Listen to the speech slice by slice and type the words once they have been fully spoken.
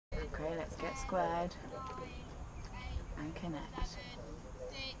Get squared and connect. 7,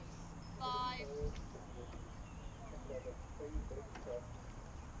 6, 5.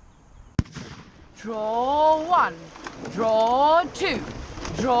 Draw 1, draw 2,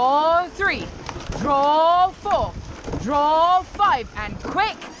 draw 3, draw 4, draw 5, and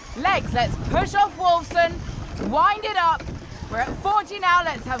quick legs. Let's push off Wolfson, wind it up. We're at 40 now,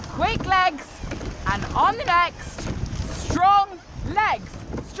 let's have quick legs. And on the next, strong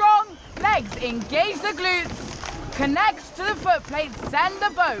legs, engage the glutes, connect to the foot plate, send the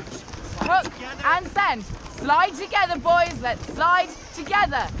boat, hook and send. Slide together, boys, let's slide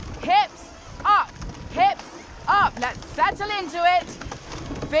together. Hips up, let's settle into it.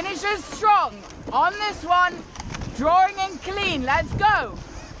 Finishers strong on this one, drawing in clean, let's go.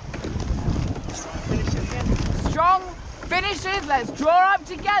 Strong finishes, let's draw up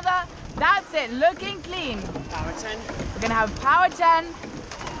together. That's it, looking clean. Power 10. We're gonna have power 10.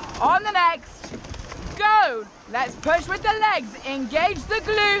 On the next, go. Let's push with the legs, engage the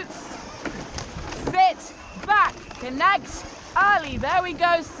glutes. Sit back, connect early. There we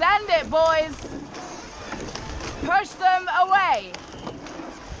go, send it, boys. Push them away.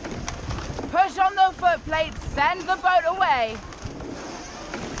 Push on the foot plate, send the boat away.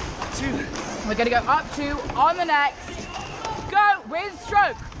 2. We're gonna go up 2 on the next. Go with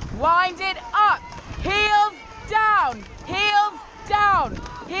stroke. Wind it up. Heels down. Heels down.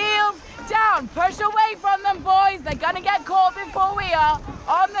 Heels down. Push away from them, boys. They're gonna get caught before we are.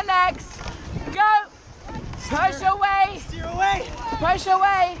 On the next. Go. Push away. Steer away. Push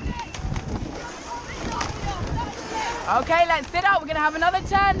away. Okay, let's sit up. We're gonna have another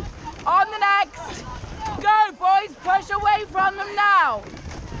 10. On the next. Go, boys. Push away from them now.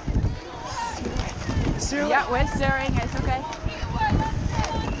 Yeah, we're steering. It's okay.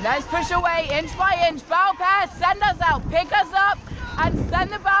 Let's push away inch by inch. Bow pass. Send us out. Pick us up and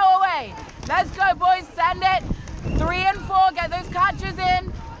send the bow away. Let's go, boys. Send it. 3 and 4. Get those catches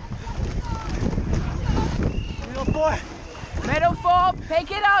in. Middle 4. Middle 4.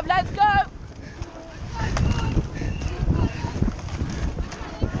 Pick it up. Let's go.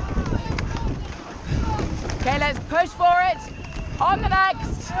 Okay, let's push for it. On the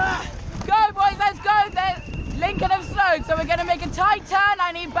next. Go, boys. Let's go. Lincoln have slowed, so we're going to make a tight turn.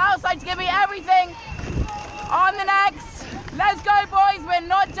 I need bow side to give me everything. On the next. Let's go, boys. We're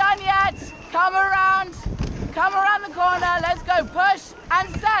not done yet. Come around the corner. Let's go. Push and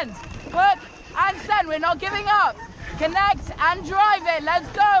send. Hook and send. We're not giving up. Connect and drive it. Let's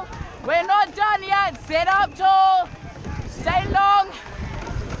go. We're not done yet. Sit up tall. Stay long.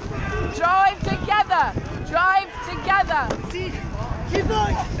 Drive together. Drive together. Keep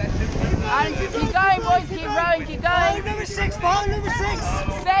going. And keep going, boys. Keep rowing. Keep going. Number 6. Ball number 6.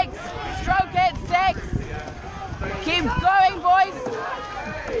 6. Stroke it. 6. Keep going, boys.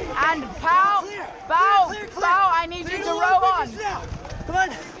 And pow. Bow. Bow. I need you to row on. Come on.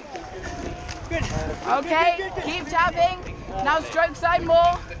 Good. Okay. Keep tapping. Now stroke side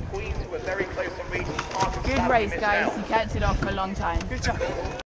more. Good race, guys. You kept it off for a long time. Good job.